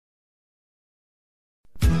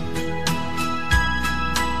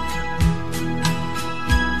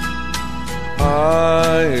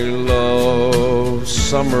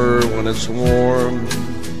summer when it's warm,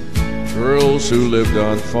 girls who lived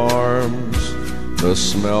on farms, the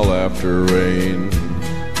smell after rain,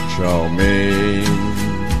 chow mein.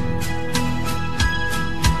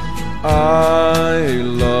 I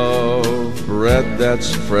love bread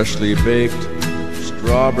that's freshly baked,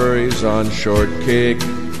 strawberries on shortcake,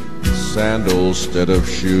 sandals instead of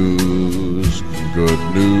shoes, good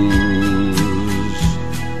news.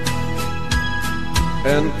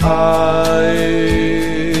 And I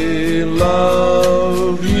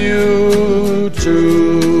love you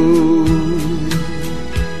too.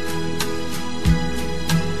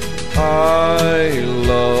 I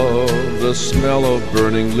love the smell of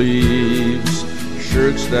burning leaves,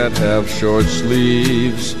 shirts that have short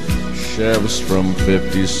sleeves, chefs from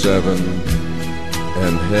 57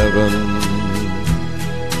 and heaven.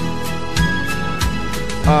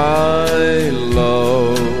 I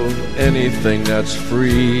love anything that's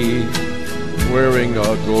free, wearing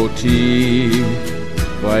a goatee,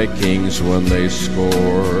 Vikings when they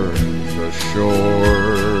score the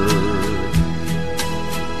shore.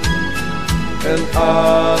 And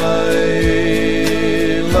I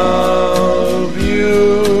love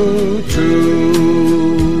you too.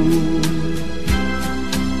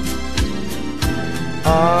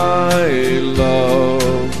 I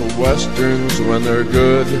love the westerns when they're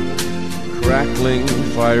good, crackling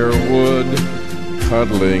firewood,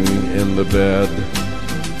 cuddling in the bed,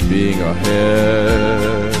 being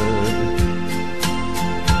ahead.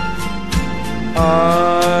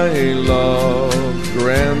 I love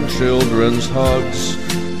grandchildren's hugs,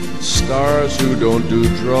 stars who don't do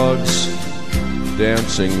drugs,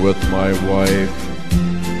 dancing with my wife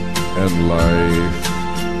and life.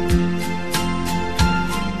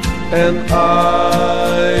 And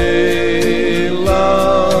I